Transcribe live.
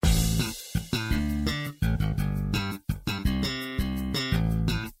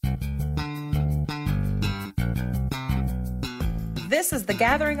This is the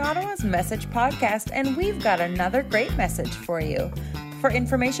Gathering Ottawa's Message Podcast, and we've got another great message for you. For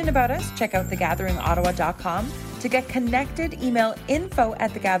information about us, check out thegatheringottawa.com. To get connected, email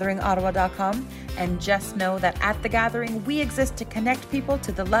info@thegatheringottawa.com. And just know that at The Gathering, we exist to connect people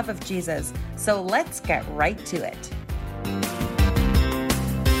to the love of Jesus. So let's get right to it.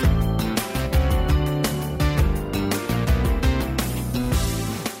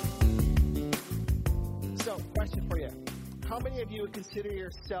 So, question for you. How many of you would consider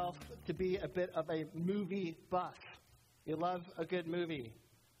yourself to be a bit of a movie buff? You love a good movie?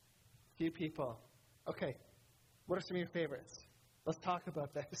 Few people. Okay. What are some of your favorites? Let's talk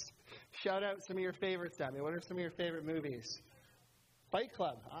about this. Shout out some of your favorites at me. What are some of your favorite movies? Fight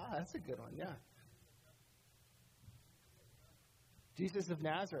Club. That's a good one, yeah. Jesus of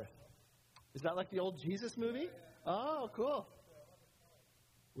Nazareth. Is that like the old Jesus movie? Oh, cool.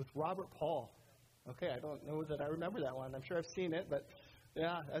 With Robert Paul. Okay, I don't know that I remember that one. I'm sure I've seen it, but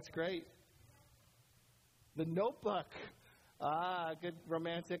yeah, that's great. The Notebook. Good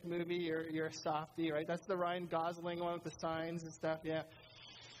romantic movie. You're a softie, right? That's the Ryan Gosling one with the signs and stuff, yeah.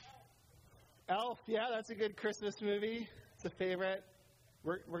 Elf, yeah, that's a good Christmas movie. It's a favorite.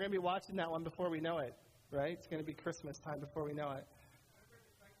 We're going to be watching that one before we know it, right? It's going to be Christmas time before we know it.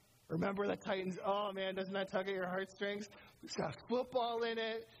 Remember the Titans? Oh, man, doesn't that tug at your heartstrings? It's got football in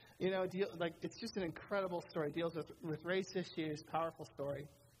it. You know, it's just an incredible story. It deals with race issues, powerful story.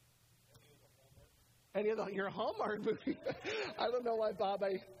 Any of your Hallmark movie? I don't know why, Bob.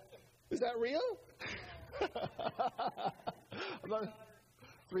 Is that real?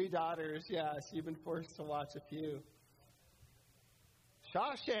 3 daughters, yes. You've been forced to watch a few.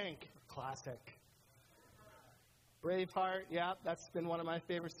 Shawshank, classic. Braveheart, yeah, that's been one of my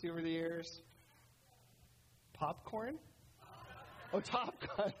favorites too over the years. Popcorn? Oh, Top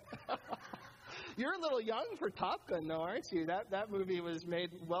Gun. You're a little young for Top Gun, though, aren't you? That movie was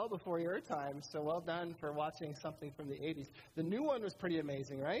made well before your time, so well done for watching something from the 80s. The new one was pretty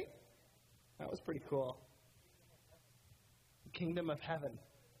amazing, right? That was pretty cool. Kingdom of Heaven.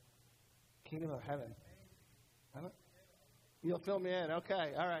 Kingdom of Heaven. You'll fill me in.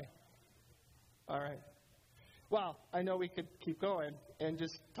 Okay, all right. Well, I know we could keep going and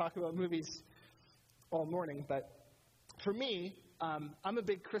just talk about movies all morning, but for me, I'm a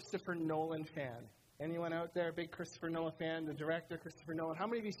big Christopher Nolan fan. Anyone out there a big Christopher Nolan fan? The director, Christopher Nolan. How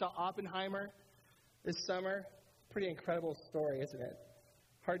many of you saw Oppenheimer this summer? Pretty incredible story, isn't it?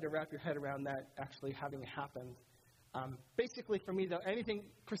 Hard to wrap your head around that actually having happened. Basically, for me, though, anything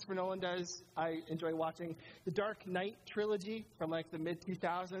Christopher Nolan does, I enjoy watching. The Dark Knight trilogy from like the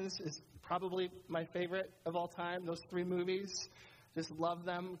mid-2000s is probably my favorite of all time. Those 3 movies, just love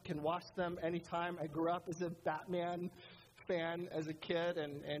them, can watch them anytime. I grew up as a Batman fan as a kid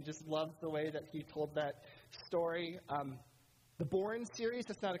and just loved the way that he told that story. The Bourne series,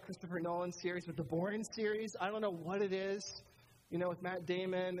 that's not a Christopher Nolan series, but the Bourne series, I don't know what it is, you know, with Matt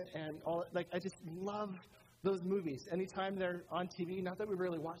Damon and all, like, I just love those movies. Anytime they're on TV, not that we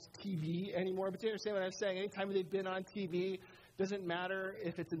really watch TV anymore, but you understand what I'm saying? Anytime they've been on TV, doesn't matter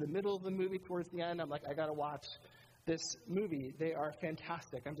if it's in the middle of the movie, towards the end, I'm like, I got to watch this movie. They are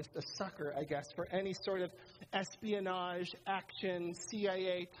fantastic. I'm just a sucker, I guess, for any sort of espionage, action,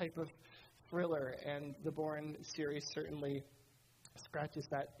 CIA type of thriller, and the Bourne series certainly scratches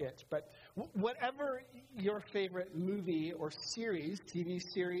that itch. But whatever your favorite movie or series, TV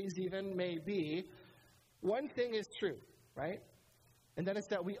series even may be, one thing is true, right? And that is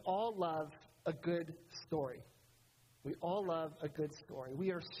that we all love a good story. We all love a good story.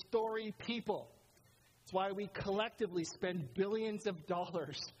 We are story people. It's why we collectively spend billions of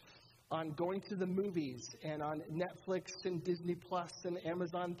dollars on going to the movies and on Netflix and Disney Plus and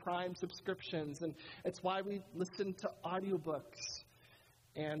Amazon Prime subscriptions. And it's why we listen to audiobooks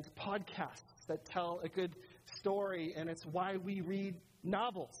and podcasts that tell a good story. And it's why we read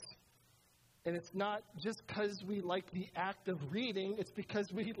novels. And it's not just because we like the act of reading. It's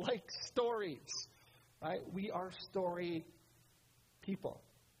because we like stories, right? We are story people.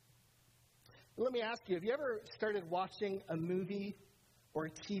 Let me ask you, have you ever started watching a movie or a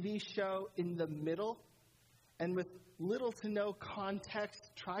TV show in the middle and with little to no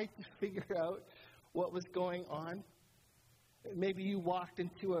context tried to figure out what was going on? Maybe you walked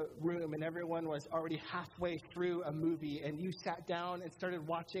into a room and everyone was already halfway through a movie and you sat down and started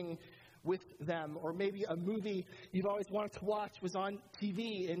watching with them. Or maybe a movie you've always wanted to watch was on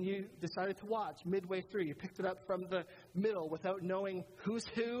TV and you decided to watch midway through. You picked it up from the middle without knowing who's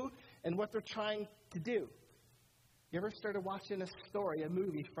who and what they're trying to do. You ever started watching a story, a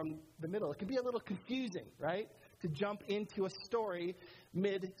movie from the middle? It can be a little confusing, right? To jump into a story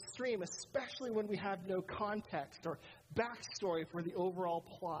midstream, especially when we have no context or backstory for the overall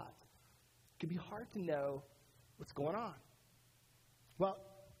plot, it can be hard to know what's going on. Well,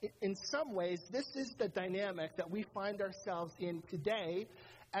 in some ways, this is the dynamic that we find ourselves in today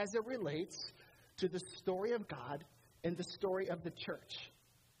as it relates to the story of God and the story of the church.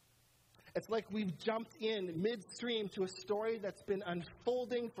 It's like we've jumped in midstream to a story that's been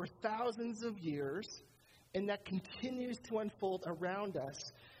unfolding for thousands of years and that continues to unfold around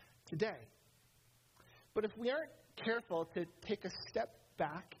us today. But if we aren't careful to take a step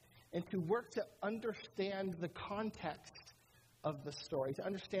back and to work to understand the context of the story, to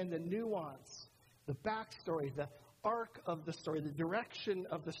understand the nuance, the backstory, the arc of the story, the direction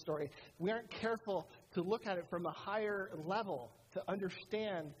of the story, we aren't careful to look at it from a higher level to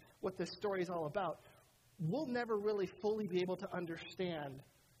understand what this story is all about, we'll never really fully be able to understand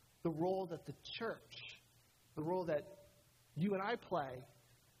the role that the church, the role that you and I play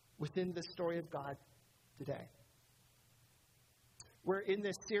within the story of God today. We're in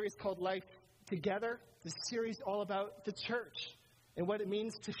this series called Life Together, this series all about the church and what it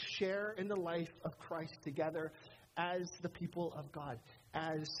means to share in the life of Christ together as the people of God,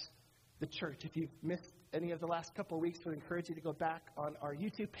 as the church. If you've missed any of the last couple of weeks, I would encourage you to go back on our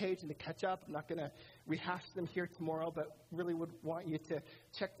YouTube page and to catch up. I'm not going to rehash them here tomorrow, but really would want you to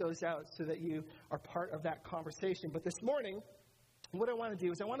check those out so that you are part of that conversation. But this morning, what I want to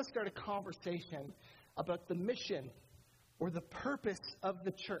do is I want to start a conversation about the mission or the purpose of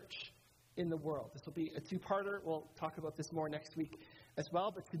the church in the world. This will be a two-parter. We'll talk about this more next week as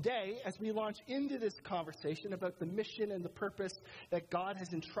well. But today, as we launch into this conversation about the mission and the purpose that God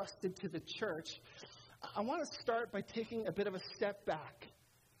has entrusted to the church, I want to start by taking a bit of a step back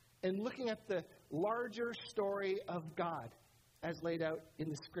and looking at the larger story of God as laid out in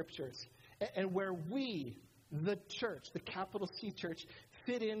the scriptures and where we, the church, the capital C church,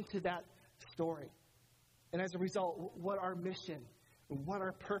 fit into that story. And as a result, what our mission, what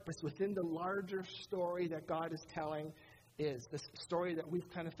our purpose within the larger story that God is telling is, this story that we've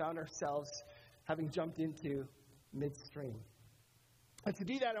kind of found ourselves having jumped into midstream. And to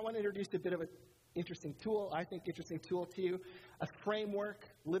do that, I want to introduce a bit of an interesting tool to you, a framework,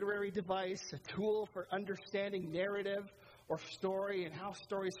 literary device, a tool for understanding narrative or story and how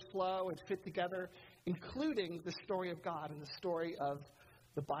stories flow and fit together, including the story of God and the story of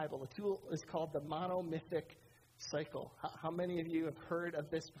the Bible. The tool is called the monomythic cycle. How many of you have heard of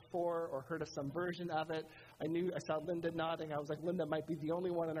this before or heard of some version of it? I saw Linda nodding. I was like, Linda might be the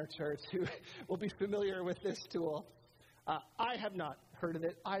only one in our church who will be familiar with this tool. I have not heard of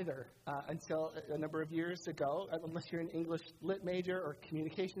it either until a number of years ago. Unless you're an English lit major or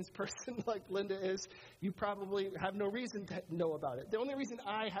communications person like Linda is, you probably have no reason to know about it. The only reason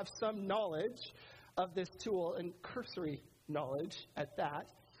I have some knowledge of this tool, and cursory knowledge at that,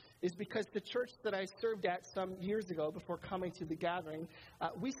 is because the church that I served at some years ago before coming to the gathering,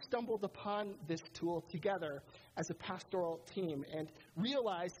 we stumbled upon this tool together as a pastoral team and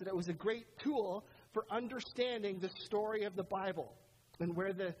realized that it was a great tool for understanding the story of the Bible and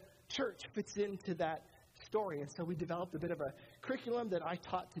where the church fits into that story. And so we developed a bit of a curriculum that I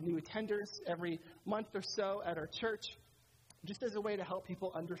taught to new attenders every month or so at our church, just as a way to help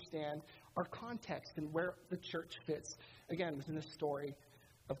people understand our context and where the church fits, again, within the story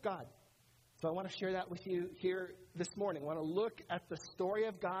of God. So I want to share that with you here this morning. I want to look at the story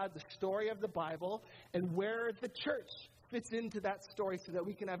of God, the story of the Bible, and where the church fits into that story so that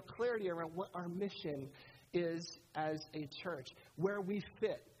we can have clarity around what our mission is as a church, where we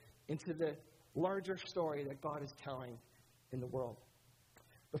fit into the larger story that God is telling in the world.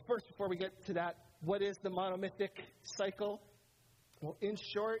 But first, before we get to that, what is the monomythic cycle? Well, in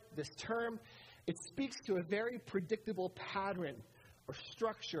short, this term, it speaks to a very predictable pattern or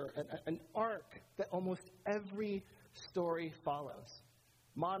structure, an arc that almost every story follows.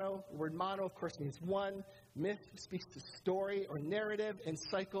 Mono, the word mono, of course, means one. Myth speaks to story or narrative, and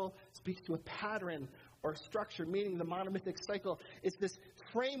cycle speaks to a pattern or structure, meaning the monomythic cycle is this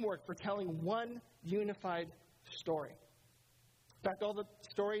framework for telling one unified story. In fact, all the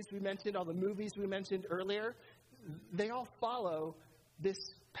stories we mentioned, all the movies we mentioned earlier, they all follow this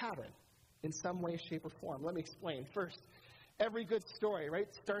pattern in some way, shape, or form. Let me explain. First, every good story, right,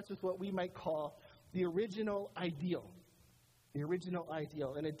 starts with what we might call the original ideal. The original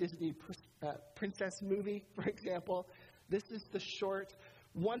ideal. In a Disney princess movie, for example, this is the short,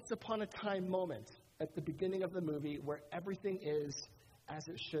 once-upon-a-time moment at the beginning of the movie where everything is as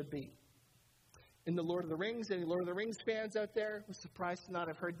it should be. In The Lord of the Rings, any Lord of the Rings fans out there? I'm surprised to not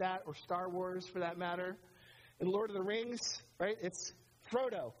have heard that, or Star Wars for that matter. In Lord of the Rings, right, it's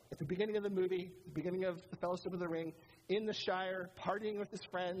Frodo at the beginning of the movie, the beginning of the Fellowship of the Ring, in the Shire, partying with his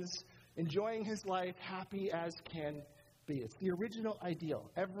friends, enjoying his life, happy as can be. It's the original ideal.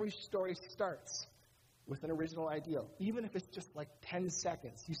 Every story starts with an original ideal, even if it's just like 10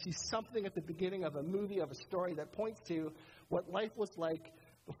 seconds. You see something at the beginning of a movie, of a story that points to what life was like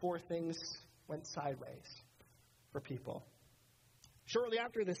before things went sideways for people. Shortly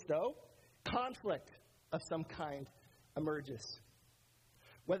after this, though, conflict of some kind emerges.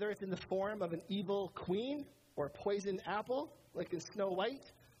 Whether it's in the form of an evil queen or a poisoned apple, like in Snow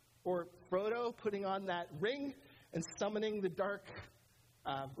White, or Frodo putting on that ring and summoning the dark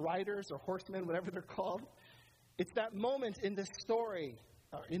riders or horsemen, whatever they're called. It's that moment in this story,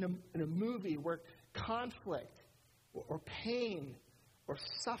 in a movie, where conflict or pain or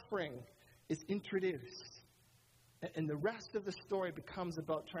suffering is introduced. And the rest of the story becomes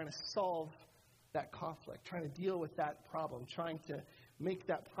about trying to solve that conflict, trying to deal with that problem, trying to make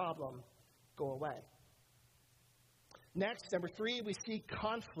that problem go away. Next, number 3, we see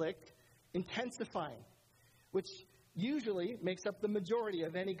conflict intensifying, which usually makes up the majority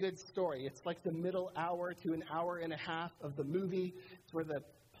of any good story. It's like the middle hour to an hour and a half of the movie. It's where the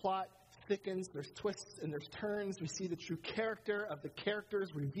plot thickens, there's twists and there's turns. We see the true character of the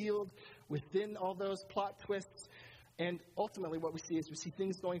characters revealed within all those plot twists. And ultimately what we see is we see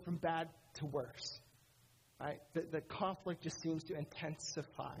things going from bad to worse. Right? The conflict just seems to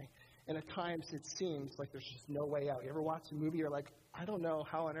intensify. And at times it seems like there's just no way out. You ever watch a movie, you're like, I don't know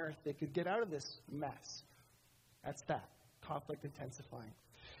how on earth they could get out of this mess. That's that, conflict intensifying.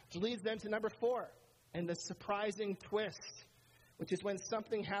 Which leads then to number 4, and the surprising twist, which is when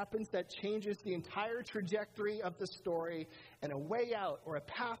something happens that changes the entire trajectory of the story and a way out or a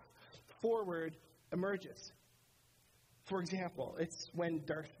path forward emerges. For example, it's when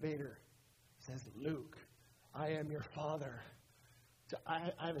Darth Vader says, Luke, I am your father. So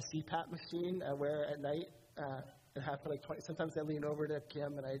I have a CPAP machine I wear at night and have for like 20. Sometimes I lean over to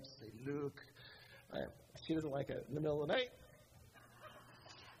Kim and I just say, Luke. She doesn't like it in the middle of the night.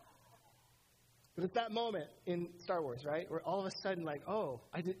 But it's that moment in Star Wars, right, where all of a sudden, like, oh,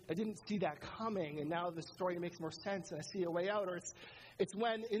 I didn't see that coming, and now the story makes more sense, and I see a way out. Or it's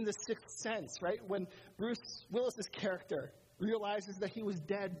when, in The Sixth Sense, right, when Bruce Willis's character realizes that he was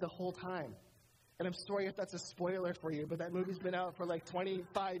dead the whole time. And I'm sorry if that's a spoiler for you, but that movie's been out for like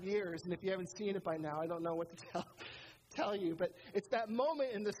 25 years, and if you haven't seen it by now, I don't know what to tell you. But it's that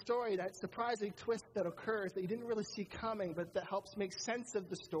moment in the story, that surprising twist that occurs that you didn't really see coming, but that helps make sense of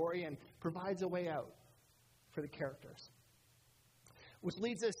the story and provides a way out for the characters. Which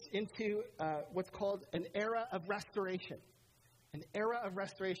leads us into what's called an era of restoration. An era of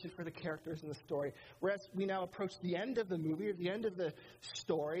restoration for the characters in the story. Whereas we now approach the end of the movie, or the end of the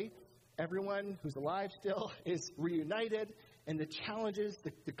story, everyone who's alive still is reunited, and the challenges,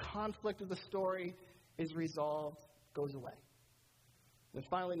 the conflict of the story is resolved, goes away. And then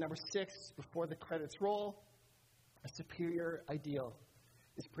finally, number 6, before the credits roll, a superior ideal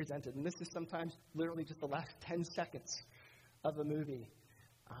is presented. And this is sometimes literally just the last 10 seconds of a movie.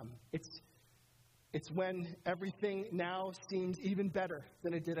 It's when everything now seems even better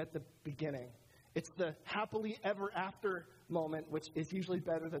than it did at the beginning. It's the happily ever after moment, which is usually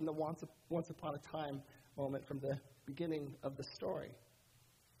better than the once upon a time moment from the beginning of the story.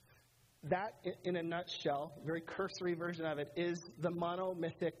 That, in a nutshell, very cursory version of it, is the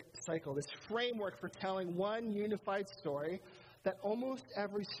monomythic cycle, this framework for telling one unified story that almost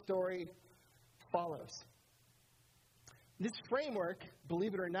every story follows. This framework,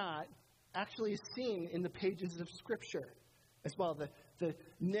 believe it or not, actually is seen in the pages of Scripture as well. The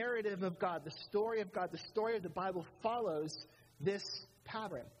narrative of God, the story of God, the story of the Bible follows this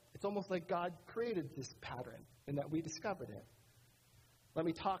pattern. It's almost like God created this pattern and that we discovered it. Let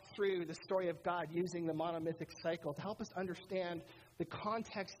me talk through the story of God using the monomythic cycle to help us understand the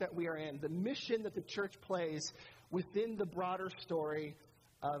context that we are in, the mission that the church plays within the broader story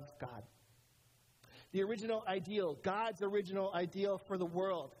of God. The original ideal, God's original ideal for the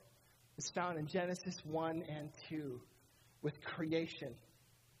world, is found in Genesis 1 and 2 with creation,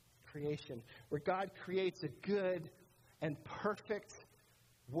 where God creates a good and perfect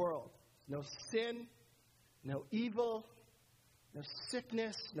world. No sin, no evil, no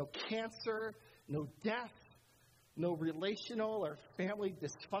sickness, no cancer, no death, no relational or family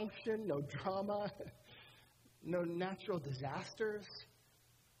dysfunction, no drama, no natural disasters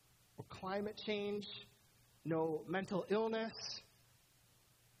or climate change, no mental illness,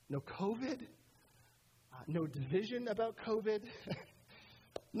 no COVID, no division about COVID,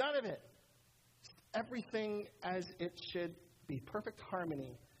 none of it. Everything as it should be. Perfect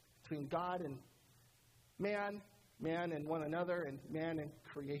harmony between God and man and one another, and man and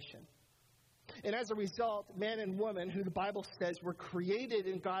creation. And as a result, man and woman, who the Bible says were created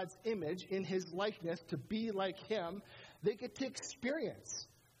in God's image, in his likeness, to be like him, They get to experience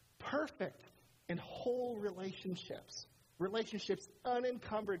perfect and whole relationships. Relationships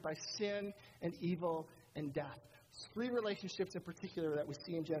unencumbered by sin and evil and death. 3 relationships in particular that we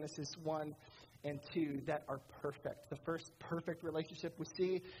see in Genesis 1 and 2 that are perfect. The first perfect relationship we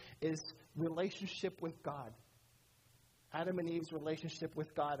see is relationship with God. Adam and Eve's relationship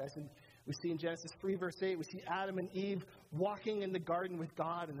with God. As we see in Genesis 3 verse 8, we see Adam and Eve walking in the garden with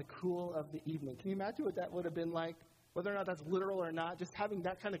God in the cool of the evening. Can you imagine what that would have been like? Whether or not that's literal or not, just having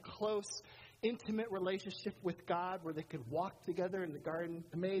that kind of close, intimate relationship with God where they could walk together in the garden.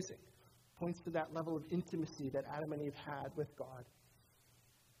 Amazing. Points to that level of intimacy that Adam and Eve had with God.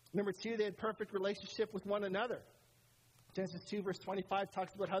 Number 2, they had perfect relationship with one another. Genesis 2 verse 25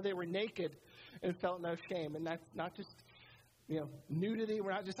 talks about how they were naked and felt no shame. And that's not just, nudity.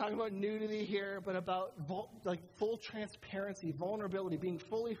 We're not just talking about nudity here, but about full transparency, vulnerability, being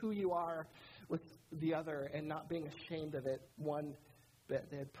fully who you are with the other and not being ashamed of it one bit.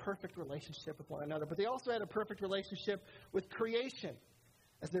 They had perfect relationship with one another. But they also had a perfect relationship with creation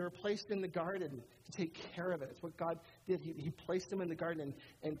as they were placed in the garden to take care of it. It's what God did. He placed them in the garden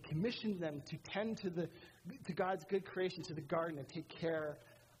and commissioned them to tend to God's good creation, to the garden, and take care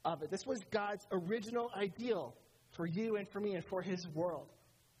of it. This was God's original ideal for you and for me and for his world.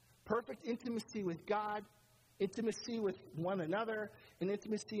 Perfect intimacy with God, intimacy with one another, and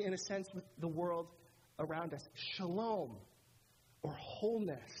intimacy, in a sense, with the world around us. Shalom, or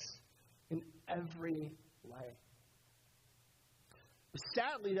wholeness, in every way. But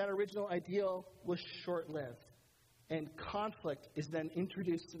sadly, that original ideal was short-lived, and conflict is then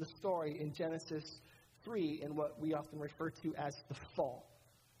introduced to the story in Genesis 3 in what we often refer to as the fall.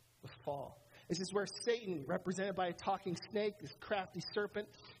 The fall. This is where Satan, represented by a talking snake, this crafty serpent,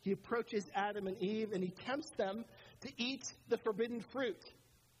 he approaches Adam and Eve and he tempts them to eat the forbidden fruit,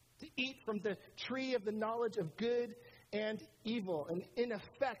 to eat from the tree of the knowledge of good and evil. And in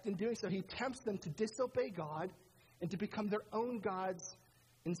effect, in doing so, he tempts them to disobey God and to become their own gods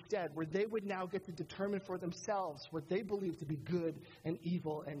instead, where they would now get to determine for themselves what they believe to be good and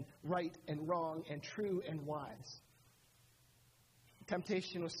evil and right and wrong and true and wise.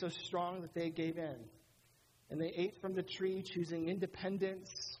 Temptation was so strong that they gave in. And they ate from the tree, choosing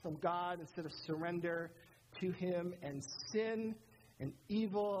independence from God instead of surrender to him. And sin and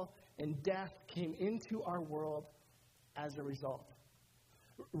evil and death came into our world as a result,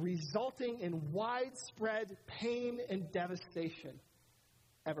 resulting in widespread pain and devastation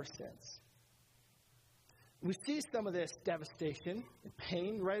ever since. We see some of this devastation and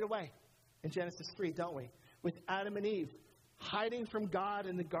pain right away in Genesis 3, don't we? With Adam and Eve hiding from God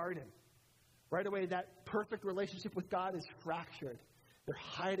in the garden. Right away, that perfect relationship with God is fractured. They're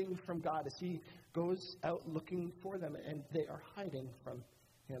hiding from God as he goes out looking for them, and they are hiding from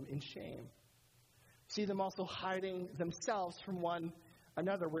him in shame. See them also hiding themselves from one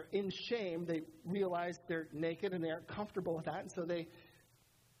another, where in shame they realize they're naked and they aren't comfortable with that, and so they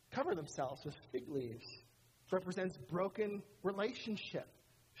cover themselves with fig leaves. It represents broken relationship,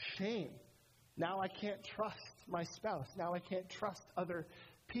 shame. Now I can't trust my spouse. Now I can't trust other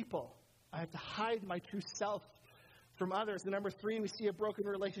people. I have to hide my true self from others. And number 3, we see a broken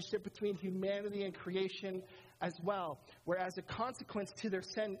relationship between humanity and creation as well, where as a consequence to their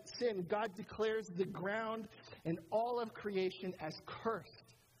sin, God declares the ground and all of creation as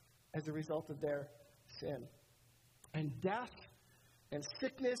cursed as a result of their sin. And death and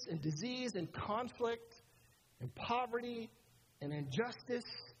sickness and disease and conflict and poverty and injustice,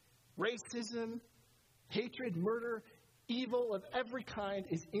 racism, hatred, murder, evil of every kind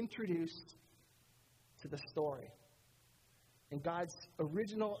is introduced to the story. And God's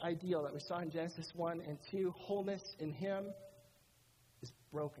original ideal that we saw in Genesis 1 and 2, wholeness in him, is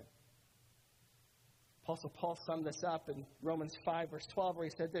broken. Apostle Paul summed this up in Romans 5, verse 12, where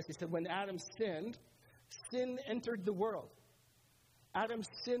he said this. He said, when Adam sinned, sin entered the world. Adam's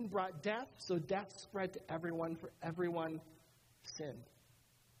sin brought death, so death spread to everyone, for everyone sinned.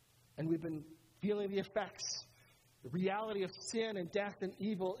 And we've been feeling the effects, the reality of sin and death and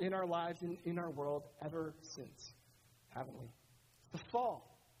evil in our lives and in our world ever since, haven't we? It's the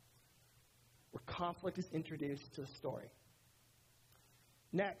fall, where conflict is introduced to the story.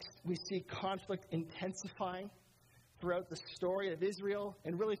 Next, we see conflict intensifying throughout the story of Israel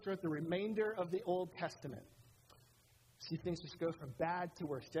and really throughout the remainder of the Old Testament. See things just go from bad to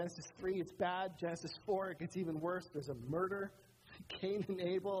worse. Genesis 3, it's bad. Genesis 4, it gets even worse. There's a murder, Cain and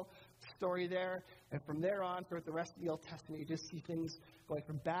Abel story there. And from there on, throughout the rest of the Old Testament, you just see things going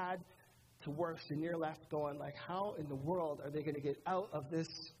from bad to worse. And you're left going like, how in the world are they going to get out of this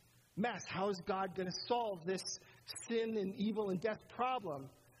mess? How is God going to solve this sin and evil and death problem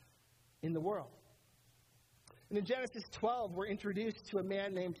in the world? And in Genesis 12, we're introduced to a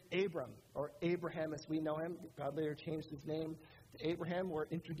man named Abram, or Abraham as we know him. God later changed his name to Abraham. We're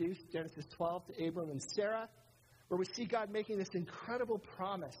introduced, Genesis 12, to Abram and Sarah, where we see God making this incredible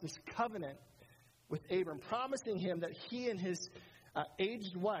promise, this covenant with Abram, promising him that he and his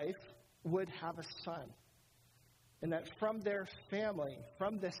aged wife would have a son. And that from their family,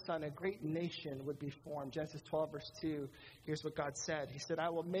 from this son, a great nation would be formed. Genesis 12, verse 2, here's what God said. He said, I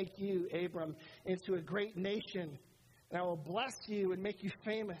will make you, Abram, into a great nation, and I will bless you and make you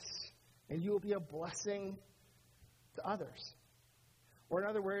famous, and you will be a blessing to others. Or in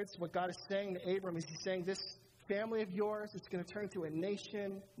other words, what God is saying to Abram is he's saying, this family of yours, it's going to turn into a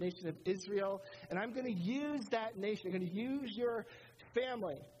nation of Israel, and I'm going to use that nation, I'm going to use your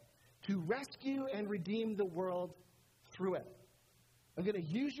family to rescue and redeem the world through it. I'm going to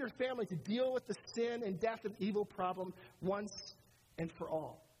use your family to deal with the sin and death and evil problem once and for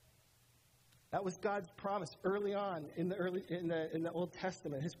all. That was God's promise early on in the Old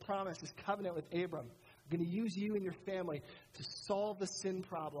Testament. His promise, his covenant with Abram. I'm going to use you and your family to solve the sin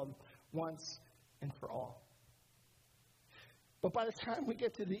problem once and for all. But by the time we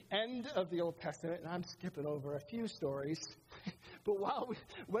get to the end of the Old Testament, and I'm skipping over a few stories, but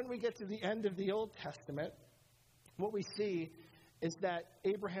when we get to the end of the Old Testament, what we see is that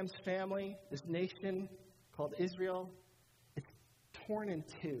Abraham's family, this nation called Israel, it's torn in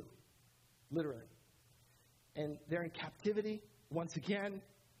two, literally. And they're in captivity once again.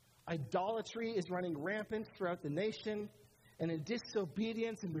 Idolatry is running rampant throughout the nation. And in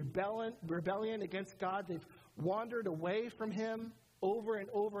disobedience and rebellion against God, they've wandered away from him over and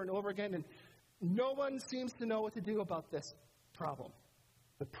over and over again. And no one seems to know what to do about this problem.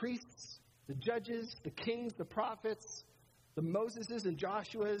 The priests, the judges, the kings, the prophets, the Moseses and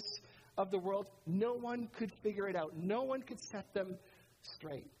Joshuas of the world, no one could figure it out. No one could set them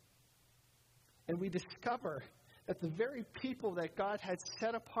straight. And we discover that the very people that God had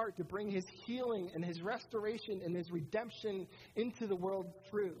set apart to bring his healing and his restoration and his redemption into the world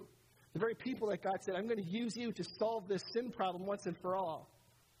through, the very people that God said, I'm going to use you to solve this sin problem once and for all,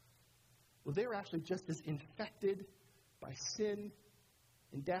 well, they were actually just as infected by sin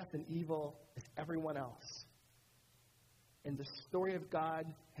and death and evil as everyone else. And the story of God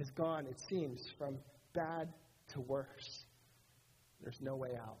has gone, it seems, from bad to worse. There's no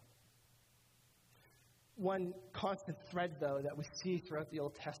way out. One constant thread, though, that we see throughout the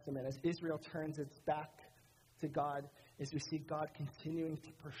Old Testament as Israel turns its back to God is we see God continuing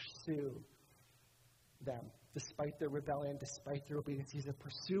to pursue them despite their rebellion, despite their obedience. He's a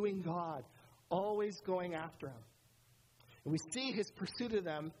pursuing God, always going after them. And we see his pursuit of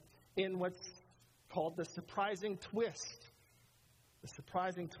them in what's called the surprising twist. The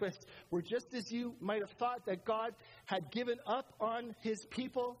surprising twist, where just as you might have thought that God had given up on his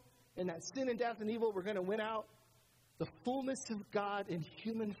people and that sin and death and evil were going to win out, the fullness of God in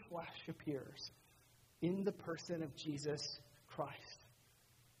human flesh appears in the person of Jesus Christ.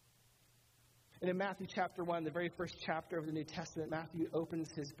 And in Matthew chapter 1, the very first chapter of the New Testament, Matthew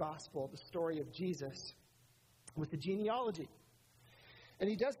opens his gospel, the story of Jesus, with the genealogy. And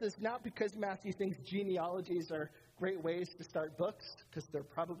he does this not because Matthew thinks genealogies are great ways to start books, because they're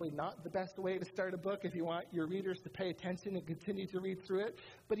probably not the best way to start a book if you want your readers to pay attention and continue to read through it.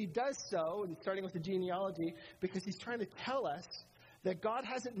 But he does so, and starting with the genealogy, because he's trying to tell us that God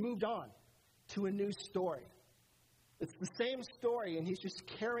hasn't moved on to a new story. It's the same story, and he's just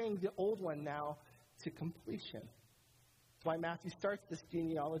carrying the old one now to completion. That's why Matthew starts this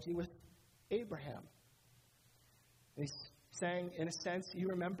genealogy with Abraham. And he's saying, in a sense, you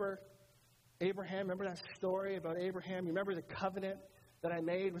remember Abraham? Remember that story about Abraham? You remember the covenant that I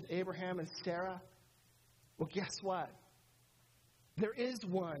made with Abraham and Sarah? Well, guess what? There is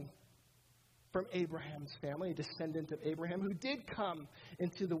one from Abraham's family, a descendant of Abraham, who did come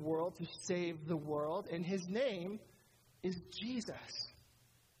into the world to save the world, and his name is Jesus.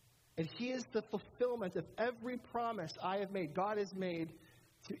 And he is the fulfillment of every promise I have made, God has made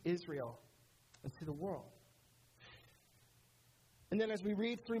to Israel and to the world. And then as we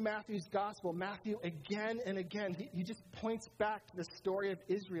read through Matthew's gospel, Matthew again and again, he just points back to the story of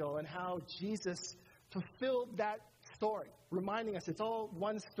Israel and how Jesus fulfilled that story, reminding us it's all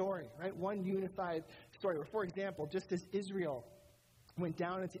one story, right? One unified story. Or for example, just as Israel went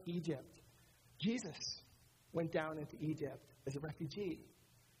down into Egypt, Jesus went down into Egypt as a refugee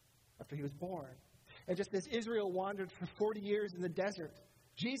after he was born. And just as Israel wandered for 40 years in the desert,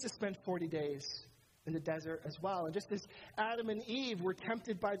 Jesus spent 40 days in the desert as well. And just as Adam and Eve were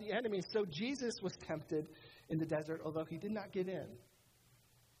tempted by the enemy, so Jesus was tempted in the desert, although he did not give in.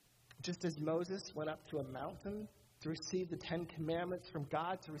 Just as Moses went up to a mountain to receive the 10 Commandments from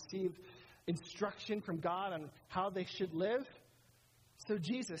God, to receive instruction from God on how they should live. So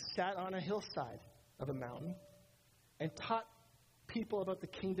Jesus sat on a hillside of a mountain and taught people about the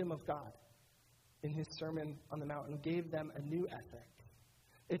kingdom of God in his Sermon on the Mount and gave them a new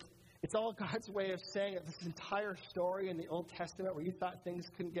ethic. It's all God's way of saying that this entire story in the Old Testament where you thought things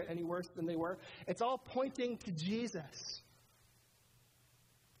couldn't get any worse than they were, it's all pointing to Jesus.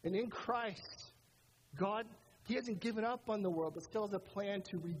 And in Christ, God, he hasn't given up on the world, but still has a plan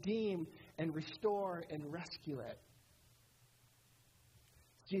to redeem and restore and rescue it.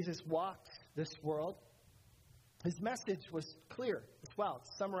 Jesus walked this world. His message was clear as well.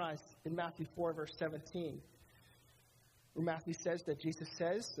 It's summarized in Matthew 4, verse 17. Where Matthew says that Jesus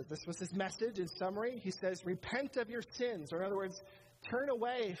says that this was his message in summary. He says, repent of your sins, or in other words, turn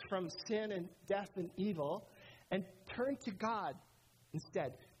away from sin and death and evil and turn to God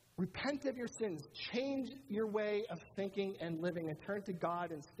instead. Repent of your sins. Change your way of thinking and living and turn to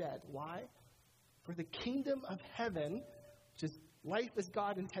God instead. Why? For the kingdom of heaven, which is life as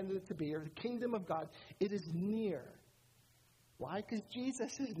God intended it to be, or the kingdom of God, it is near. Why? Because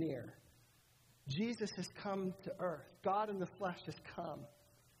Jesus is near. Jesus has come to earth. God in the flesh has come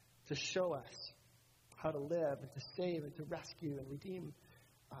to show us how to live and to save and to rescue and redeem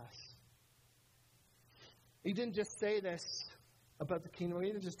us. He didn't just say this about the kingdom.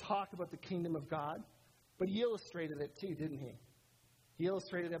 He didn't just talk about the kingdom of God, but he illustrated it too, didn't he? He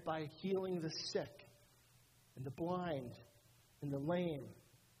illustrated it by healing the sick and the blind and the lame,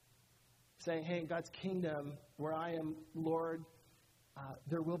 saying, hey, in God's kingdom, where I am Lord,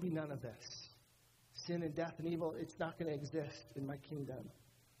 there will be none of this. Sin and death and evil, it's not going to exist in my kingdom. And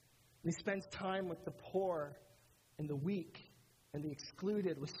he spends time with the poor and the weak and the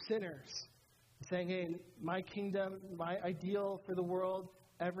excluded, with sinners, saying, hey, in my kingdom, my ideal for the world,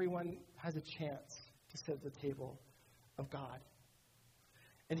 everyone has a chance to sit at the table of God.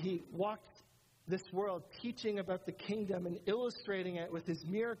 And he walked this world teaching about the kingdom and illustrating it with his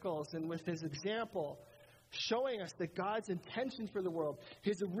miracles and with his example, showing us that God's intention for the world,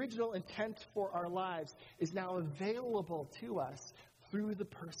 his original intent for our lives, is now available to us through the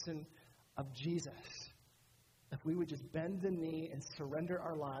person of Jesus. If we would just bend the knee and surrender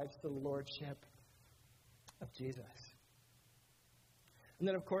our lives to the lordship of Jesus. And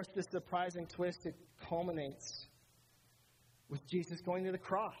then, of course, this surprising twist, it culminates with Jesus going to the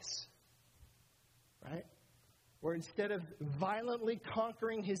cross, right? Where instead of violently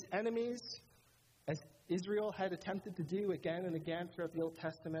conquering his enemies, as Israel had attempted to do again and again throughout the Old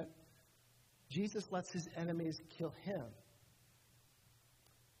Testament, Jesus lets his enemies kill him.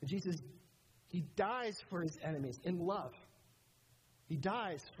 And Jesus, he dies for his enemies in love. He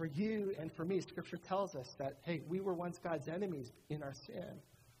dies for you and for me. Scripture tells us that, hey, we were once God's enemies in our sin.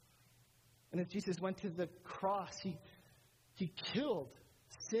 And if Jesus went to the cross, he killed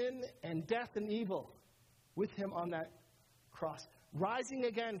sin and death and evil with him on that cross, rising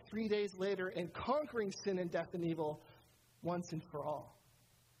again 3 days later and conquering sin and death and evil once and for all.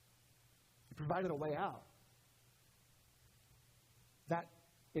 He provided a way out. That,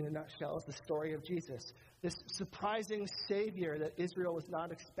 in a nutshell, is the story of Jesus. This surprising Savior that Israel was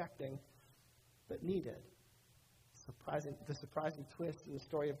not expecting, but needed. The surprising twist in the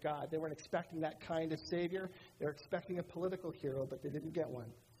story of God. They weren't expecting that kind of Savior. They were expecting a political hero, but they didn't get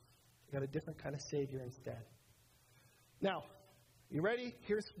one. They got a different kind of Savior instead. Now, you ready?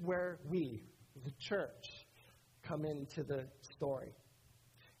 Here's where we, the church, come into the story.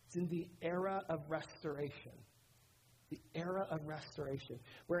 It's in the era of restoration. The era of restoration.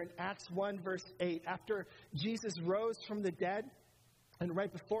 Where in Acts 1, verse 8, after Jesus rose from the dead, and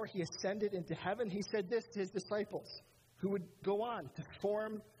right before he ascended into heaven, he said this to his disciples, who would go on to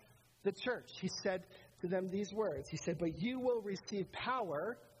form the church. He said to them these words. He said, but you will receive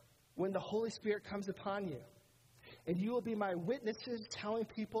power when the Holy Spirit comes upon you. And you will be my witnesses, telling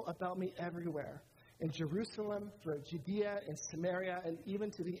people about me everywhere. In Jerusalem, throughout Judea and Samaria, and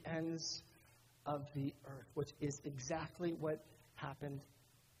even to the ends of the earth. Which is exactly what happened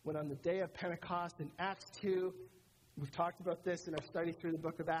when on the day of Pentecost in Acts 2, we've talked about this in our study through the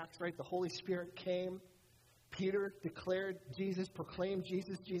book of Acts, right? The Holy Spirit came. Peter declared Jesus, proclaimed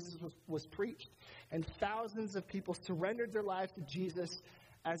Jesus. Jesus was preached. And thousands of people surrendered their lives to Jesus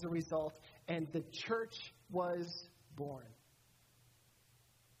as a result. And the church was born.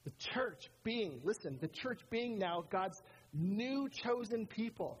 The church being now God's new chosen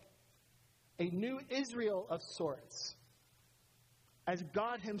people. A new Israel of sorts. As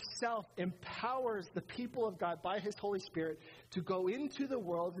God himself empowers the people of God by his Holy Spirit to go into the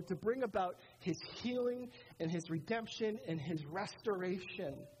world and to bring about his healing and his redemption and his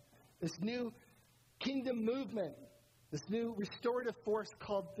restoration. This new kingdom movement This new restorative force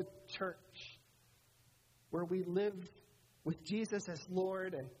called the church, where we live with Jesus as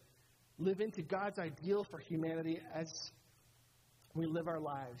Lord and live into God's ideal for humanity as we live our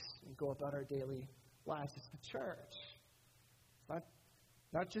lives and go about our daily lives. It's the church. It's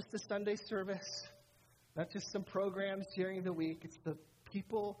not just the Sunday service, not just some programs during the week. It's the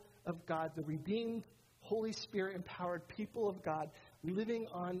people of God, the redeemed, Holy Spirit-empowered people of God living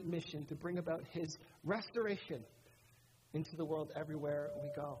on mission to bring about His restoration into the world everywhere we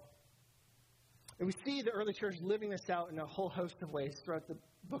go. And we see the early church living this out in a whole host of ways throughout the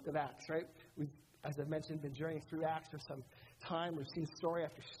book of Acts, right? We've, as I've mentioned, been journeying through Acts for some time. We've seen story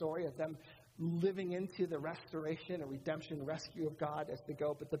after story of them living into the restoration and redemption and rescue of God as they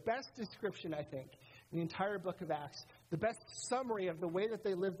go. But the best description, I think, in the entire book of Acts, the best summary of the way that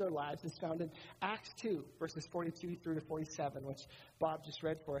they lived their lives is found in Acts 2, verses 42 through to 47, which Bob just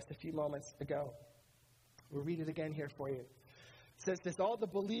read for us a few moments ago. We'll read it again here for you. It says this: all the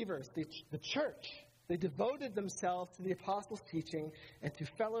believers, the church, they devoted themselves to the apostles' teaching and to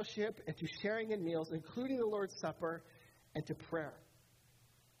fellowship and to sharing in meals, including the Lord's Supper and to prayer.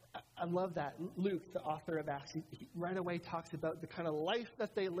 I love that. Luke, the author of Acts, he right away talks about the kind of life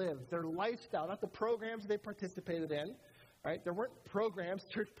that they lived, their lifestyle, not the programs they participated in, right? There weren't programs,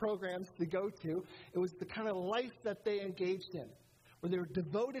 church programs to go to. It was the kind of life that they engaged in, where they were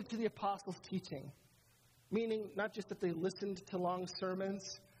devoted to the apostles' teaching, meaning not just that they listened to long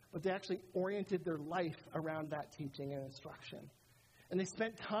sermons, but they actually oriented their life around that teaching and instruction. And they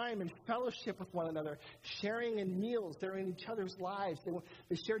spent time in fellowship with one another, sharing in meals. They're in each other's lives.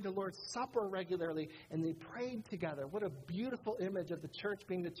 They shared the Lord's Supper regularly, and they prayed together. What a beautiful image of the church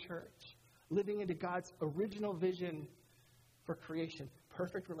being the church, living into God's original vision for creation.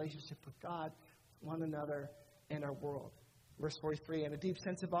 Perfect relationship with God, one another, and our world. Verse 43, and a deep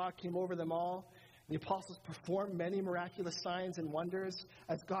sense of awe came over them all. The apostles performed many miraculous signs and wonders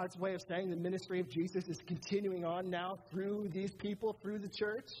as God's way of saying the ministry of Jesus is continuing on now through these people, through the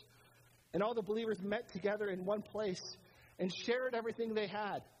church. And all the believers met together in one place and shared everything they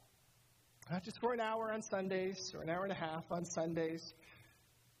had. Not just for an hour on Sundays or an hour and a half on Sundays,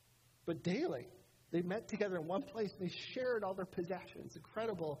 but daily. They met together in one place and they shared all their possessions.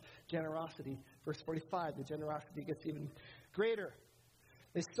 Incredible generosity. Verse 45, the generosity gets even greater.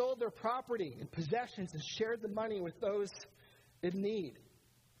 They sold their property and possessions and shared the money with those in need.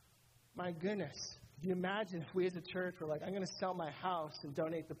 My goodness. Can you imagine if we as a church were like, I'm going to sell my house and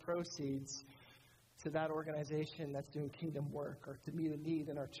donate the proceeds to that organization that's doing kingdom work, or to meet a need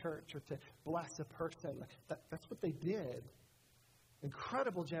in our church, or to bless a person. That's what they did.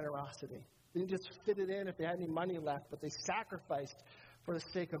 Incredible generosity. They didn't just fit it in if they had any money left, but they sacrificed for the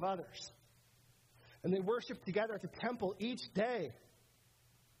sake of others. And they worshiped together at the temple each day.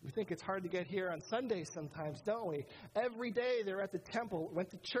 We think it's hard to get here on Sundays sometimes, don't we? Every day they're at the temple,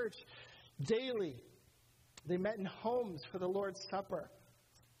 went to church daily. They met in homes for the Lord's Supper.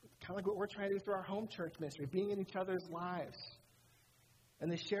 Kind of like what we're trying to do through our home church ministry, being in each other's lives.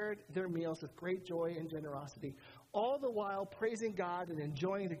 And they shared their meals with great joy and generosity, all the while praising God and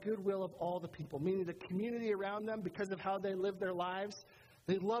enjoying the goodwill of all the people, meaning the community around them, because of how they lived their lives.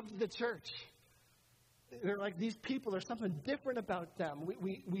 They loved the church. They're like, these people, there's something different about them.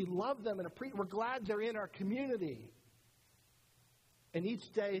 We love them, and we're glad they're in our community. And each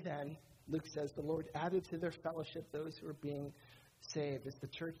day then, Luke says, the Lord added to their fellowship those who were being saved as the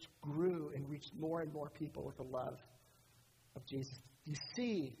church grew and reached more and more people with the love of Jesus. You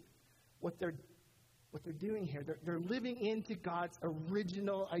see what they're doing here. They're living into God's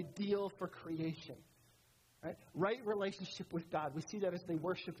original ideal for creation. Right relationship with God. We see that as they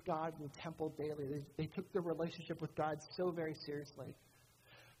worshiped God in the temple daily. They took their relationship with God so very seriously.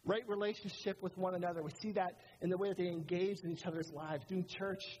 Right relationship with one another. We see that in the way that they engaged in each other's lives, doing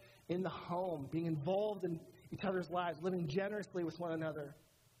church in the home, being involved in each other's lives, living generously with one another.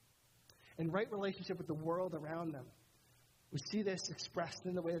 And right relationship with the world around them. We see this expressed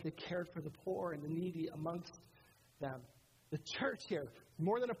in the way that they cared for the poor and the needy amongst them. The church here,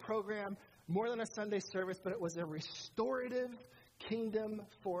 more than a program, more than a Sunday service, but it was a restorative kingdom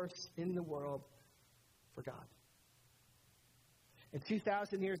force in the world for God. And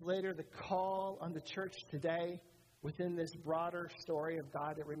 2,000 years later, the call on the church today, within this broader story of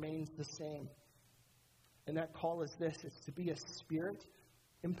God, it remains the same. And that call is this: it's to be a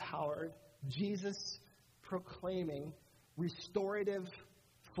Spirit-empowered, Jesus-proclaiming, restorative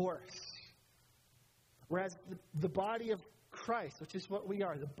force. Whereas the body of Christ, which is what we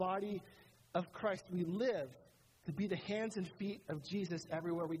are, the body of Christ, we live to be the hands and feet of Jesus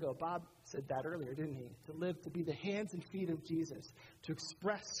everywhere we go. Bob said that earlier, didn't he? To live to be the hands and feet of Jesus, to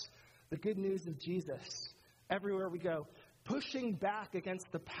express the good news of Jesus everywhere we go, pushing back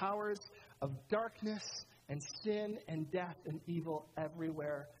against the powers of darkness and sin and death and evil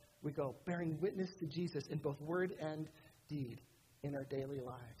everywhere we go, bearing witness to Jesus in both word and deed in our daily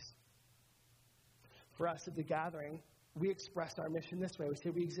lives. For us at the Gathering, we express our mission this way. We say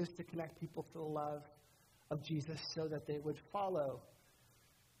we exist to connect people to the love of Jesus so that they would follow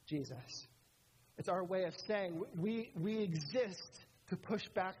Jesus. It's our way of saying we exist to push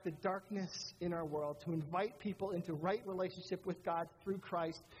back the darkness in our world, to invite people into right relationship with God through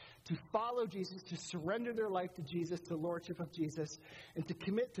Christ, to follow Jesus, to surrender their life to Jesus, to the lordship of Jesus, and to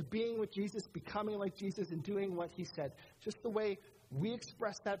commit to being with Jesus, becoming like Jesus, and doing what he said. Just the way we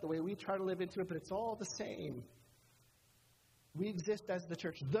express that, the way we try to live into it, but it's all the same. We exist as the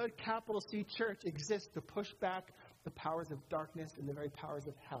church. The capital C church exists to push back the powers of darkness and the very powers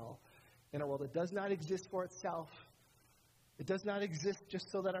of hell in our world. It does not exist for itself. It does not exist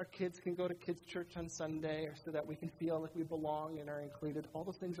just so that our kids can go to kids' church on Sunday or so that we can feel like we belong and are included. All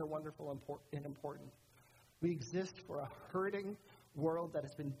those things are wonderful and important. We exist for a hurting world that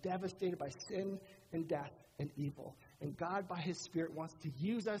has been devastated by sin and death and evil. And God, by his Spirit, wants to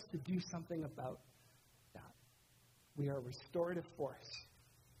use us to do something about that. We are a restorative force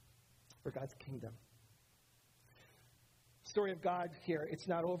for God's kingdom. Story of God here, it's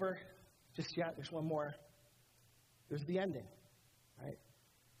not over just yet. There's one more. There's the ending, right?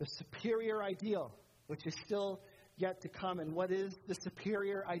 The superior ideal, which is still yet to come. And what is the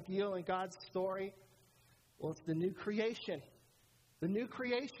superior ideal in God's story? Well, it's the new creation. The new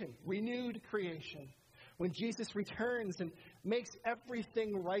creation, renewed creation. When Jesus returns and makes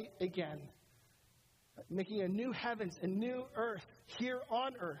everything right again. Making a new heavens and new earth here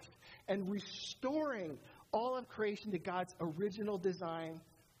on earth. And restoring all of creation to God's original design,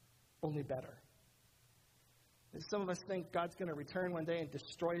 only better. And some of us think God's going to return one day and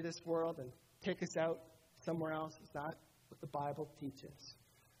destroy this world and take us out somewhere else. It's not what the Bible teaches.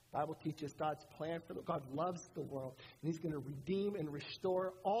 The Bible teaches God's plan for God loves the world, and he's going to redeem and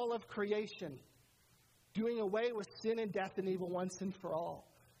restore all of creation, doing away with sin and death and evil once and for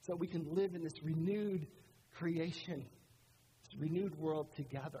all, so that we can live in this renewed creation, this renewed world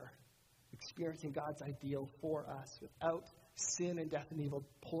together, experiencing God's ideal for us without sin and death and evil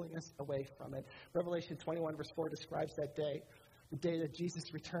pulling us away from it. Revelation 21 verse 4 describes that day, the day that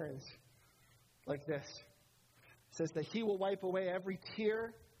Jesus returns, like this. It says that he will wipe away every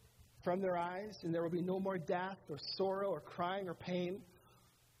tear from their eyes, and there will be no more death or sorrow or crying or pain,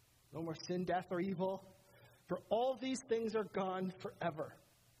 no more sin, death, or evil, for all these things are gone forever.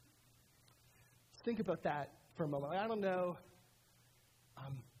 Think about that for a moment. I don't know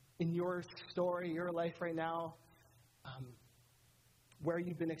in your story, your life right now, where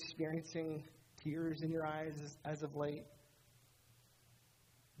you've been experiencing tears in your eyes as of late.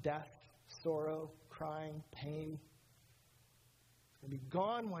 Death, sorrow, crying, pain. It's going to be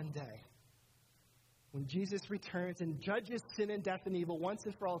gone one day. When Jesus returns and judges sin and death and evil once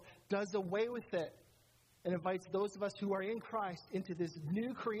and for all, does away with it, and invites those of us who are in Christ into this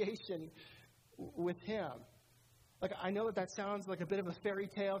new creation with him. Like, I know that sounds like a bit of a fairy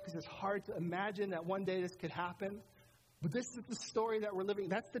tale because it's hard to imagine that one day this could happen. But this is the story that we're living.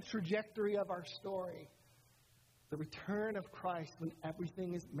 That's the trajectory of our story. The return of Christ when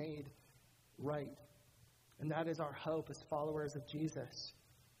everything is made right. And that is our hope as followers of Jesus.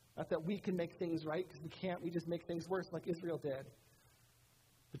 Not that we can make things right, because we can't. We just make things worse like Israel did.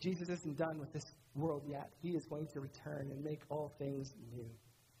 But Jesus isn't done with this world yet. He is going to return and make all things new.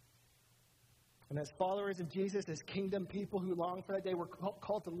 And as followers of Jesus, as kingdom people who long for that day, we're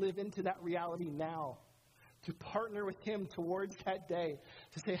called to live into that reality now. To partner with him towards that day.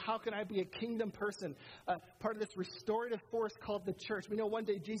 To say, how can I be a kingdom person? Part of this restorative force called the church. We know one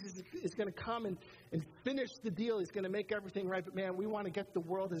day Jesus is going to come and finish the deal. He's going to make everything right. But man, we want to get the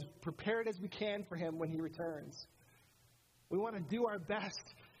world as prepared as we can for him when he returns. We want to do our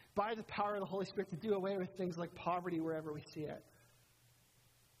best by the power of the Holy Spirit to do away with things like poverty wherever we see it.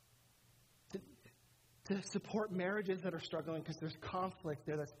 To support marriages that are struggling because there's conflict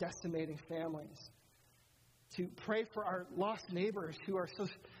there that's decimating families. To pray for our lost neighbors who are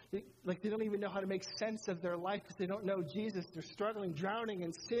they don't even know how to make sense of their life because they don't know Jesus. They're struggling, drowning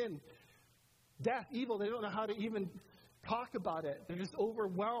in sin, death, evil. They don't know how to even talk about it. They're just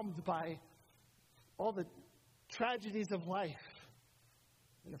overwhelmed by all the tragedies of life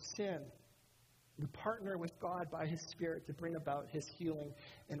and of sin. We partner with God by his Spirit to bring about his healing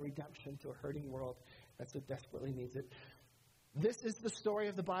and redemption to a hurting world that so desperately needs it. This is the story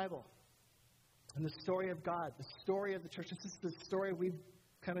of the Bible. And the story of God, the story of the church. This is the story we've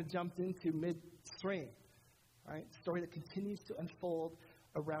kind of jumped into midstream. Right? A story that continues to unfold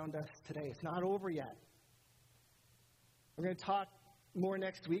around us today. It's not over yet. We're going to talk more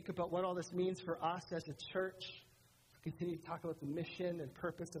next week about what all this means for us as a church. We'll continue to talk about the mission and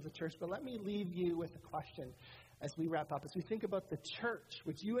purpose of the church. But let me leave you with a question as we wrap up. As we think about the church,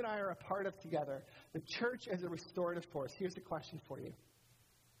 which you and I are a part of together, the church as a restorative force. Here's the question for you.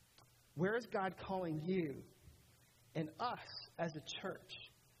 Where is God calling you and us as a church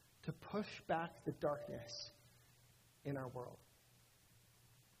to push back the darkness in our world?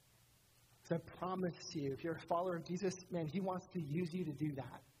 So I promise you, if you're a follower of Jesus, man, he wants to use you to do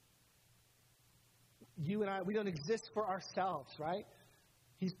that. You and I, we don't exist for ourselves, right?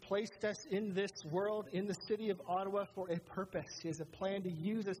 He's placed us in this world, in the city of Ottawa, for a purpose. He has a plan to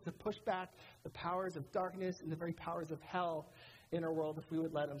use us to push back the powers of darkness and the very powers of hell in our world if we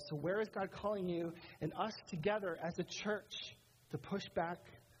would let him. So where is God calling you and us together as a church to push back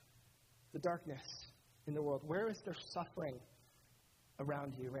the darkness in the world? Where is there suffering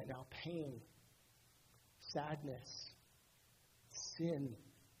around you right now? Pain, sadness, sin,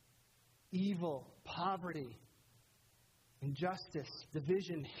 evil, poverty, injustice,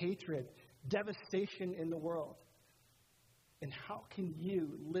 division, hatred, devastation in the world. And how can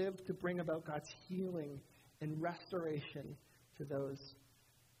you live to bring about God's healing and restoration to those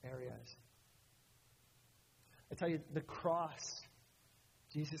areas? I tell you, the cross,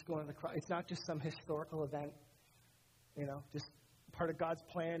 Jesus going to the cross, it's not just some historical event, just part of God's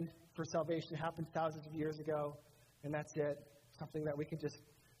plan for salvation. Happened thousands of years ago, and that's it. Something that we can just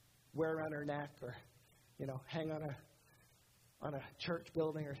wear around our neck or, hang on a church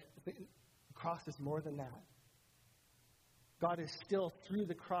building. The cross is more than that. God is still, through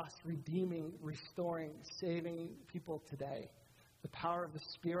the cross, redeeming, restoring, saving people today. The power of the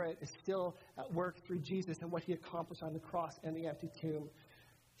Spirit is still at work through Jesus and what he accomplished on the cross and the empty tomb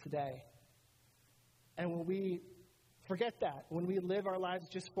today. And when we forget that, when we live our lives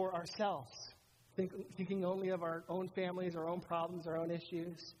just for ourselves, thinking only of our own families, our own problems, our own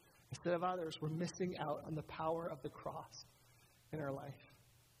issues, instead of others, we're missing out on the power of the cross in our life.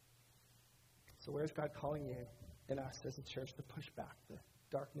 So where's God calling you and us as a church to push back the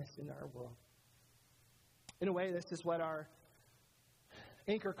darkness in our world? In a way, this is what our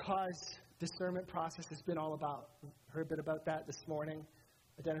anchor cause discernment process has been all about. We heard a bit about that this morning,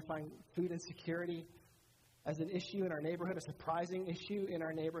 identifying food insecurity as an issue in our neighborhood, a surprising issue in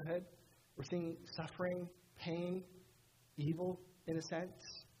our neighborhood. We're seeing suffering, pain, evil, in a sense,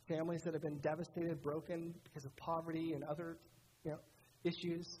 families that have been devastated, broken because of poverty and other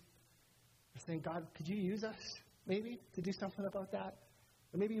issues. We're saying, God, could you use us maybe to do something about that?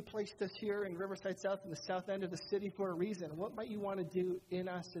 Or maybe you placed us here in Riverside South, in the south end of the city for a reason. What might you want to do in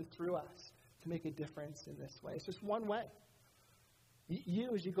us and through us to make a difference in this way? It's just one way.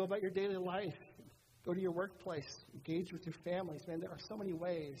 You, as you go about your daily life, go to your workplace, engage with your families. Man, there are so many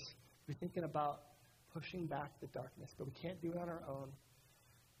ways we're thinking about pushing back the darkness, but we can't do it on our own.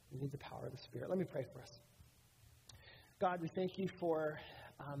 We need the power of the Spirit. Let me pray for us. God, we thank you for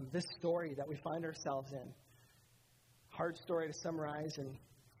this story that we find ourselves in. Hard story to summarize in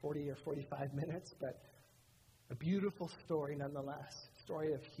 40 or 45 minutes, but a beautiful story nonetheless.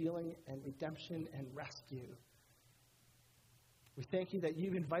 Story of healing and redemption and rescue. We thank you that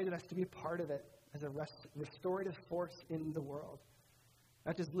you've invited us to be a part of it as a restorative force in the world.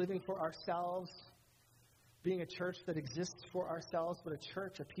 Not just living for ourselves, being a church that exists for ourselves, but a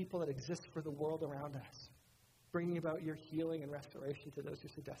church, a people that exists for the world around us. Bringing about your healing and restoration to those who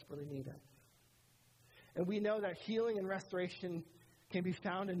so desperately need it. And we know that healing and restoration can be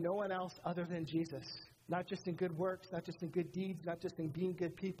found in no one else other than Jesus. Not just in good works, not just in good deeds, not just in being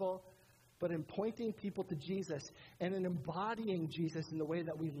good people, but in pointing people to Jesus and in embodying Jesus in the way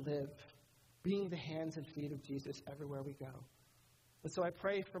that we live, being the hands and feet of Jesus everywhere we go. And so I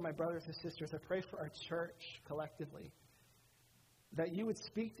pray for my brothers and sisters, I pray for our church collectively, that you would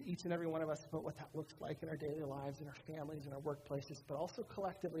speak to each and every one of us about what that looks like in our daily lives, in our families, in our workplaces, but also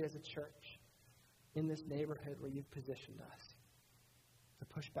collectively as a church in this neighborhood where you've positioned us to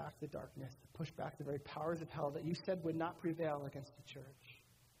push back the darkness, to push back the very powers of hell that you said would not prevail against the church.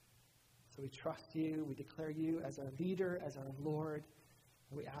 So we trust you, we declare you as our leader, as our Lord,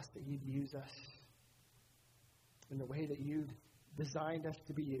 and we ask that you'd use us in the way that you've designed us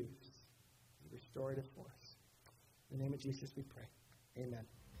to be used, as a restorative force. In the name of Jesus we pray. Amen.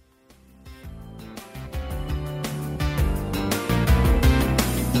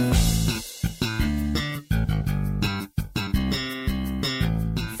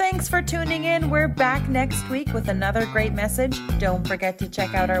 Thanks for tuning in. We're back next week with another great message. Don't forget to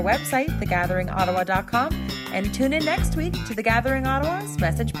check out our website, thegatheringottawa.com, and tune in next week to The Gathering Ottawa's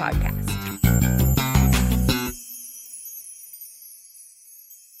Message Podcast.